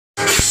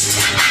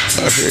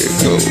I said,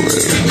 go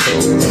red,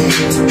 cold.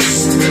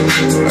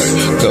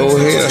 Go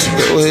ahead, I said,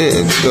 go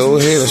ahead. Go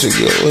ahead, I said,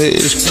 go ahead.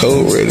 It's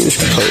cold red, it's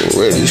cold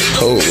red, it's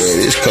cold red,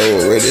 it's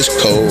cold red, it's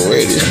cold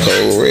red, it's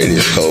cold red,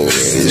 it's cold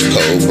red, it's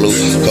cold blue,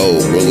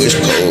 it's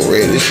cold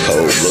red, it's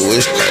cold blue,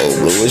 it's cold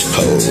blue, it's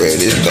cold red,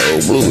 it's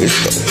cold blue, it's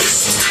cold.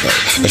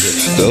 I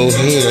said, go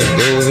ahead,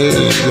 go ahead,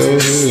 go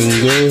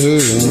ahead, go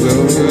ahead,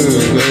 go ahead,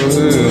 go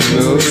ahead,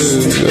 go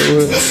ahead,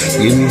 go ahead.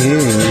 Give me here,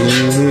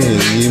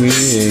 give me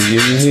here,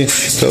 give me here.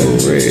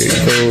 Cold red,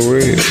 cold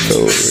red,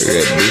 cold red.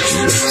 That bitch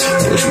is,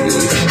 what she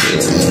is,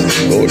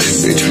 gorgeous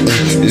bitch.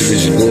 This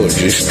bitch is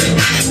gorgeous.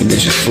 This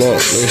bitch is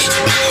flawless.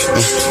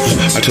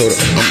 I told her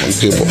I'm gonna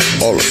give her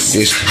all of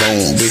this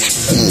bone, bitch.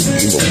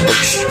 Give her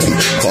bucks.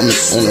 Call me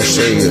on a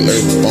cellular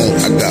phone.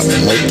 I got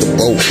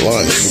multiple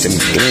lines. Them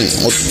three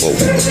multiple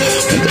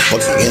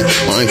motherfucking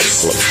lines.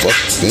 Full of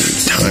fucking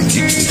times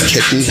you can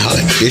catch me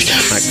high, bitch.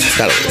 I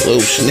got a little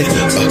sniff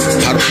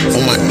powder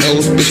on my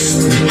nose, bitch.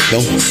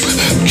 Don't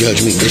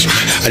judge me, bitch.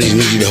 I just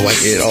need you to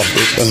wipe it off,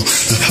 bitch.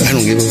 I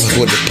don't give a fuck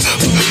what the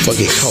fuck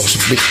it costs,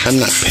 bitch. I'm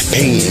not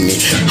paying it,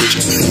 bitch.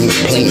 I'm not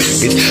playing it,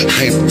 bitch.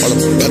 I ain't all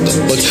about the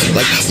butt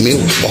like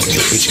milk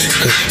walking, bitch.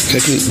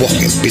 Catch me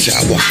walking, bitch.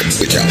 I walk a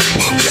bitch. I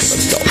walk a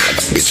dog like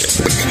a bitch.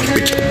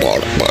 Bitch,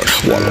 water.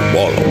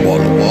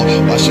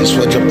 Watch this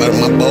sweat drip out of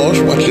my balls.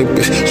 Watch this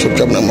bitch sweat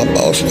drip down my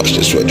balls. Watch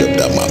this sweat drip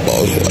down my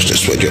balls. Watch this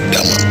sweat drip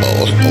down my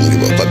balls. Don't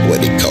give a fuck what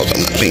it costs.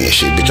 I'm not playing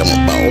shit, bitch. I'm a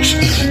boss.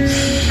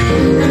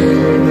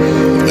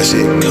 I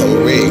said,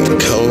 cold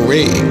red, cold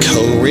red,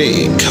 cold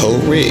red,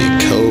 cold red,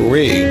 cold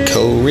red,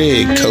 cold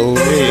red, cold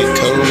red,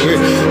 cold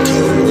red,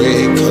 cold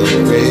red,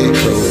 cold red,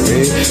 cold red, cold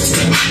red,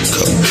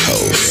 cold red,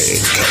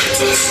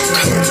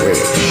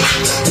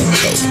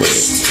 cold red.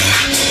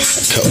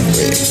 Cold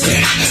red.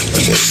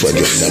 Watch that sweat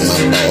drip down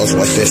my balls.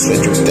 Watch that sweat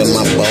drip down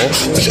my balls.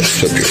 Watch that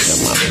sweat drip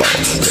down my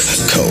balls.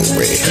 Cold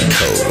red,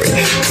 cold red,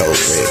 cold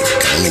red.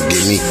 Come and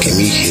give me head, give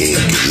me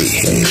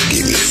head,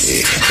 give me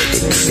head.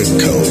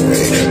 Cold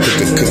red,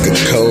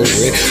 cold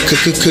red,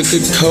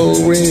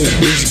 cold red.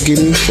 Bitch, give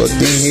me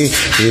fucking head.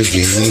 Bitch,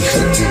 give me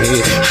fucking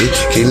head.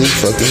 Bitch, give me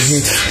fucking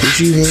head.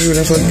 Bitch, you heard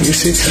what I fucking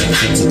said?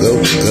 Go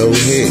ahead, go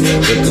ahead,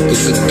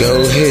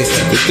 go ahead.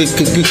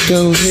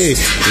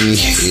 Give me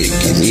head,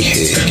 give me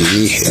head, give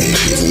me head,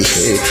 give me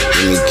head,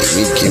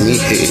 give me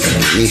head,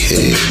 give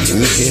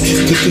me head,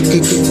 give me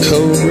head.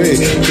 Cold red,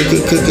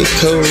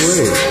 cold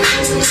red,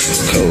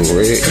 cold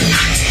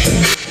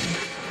red.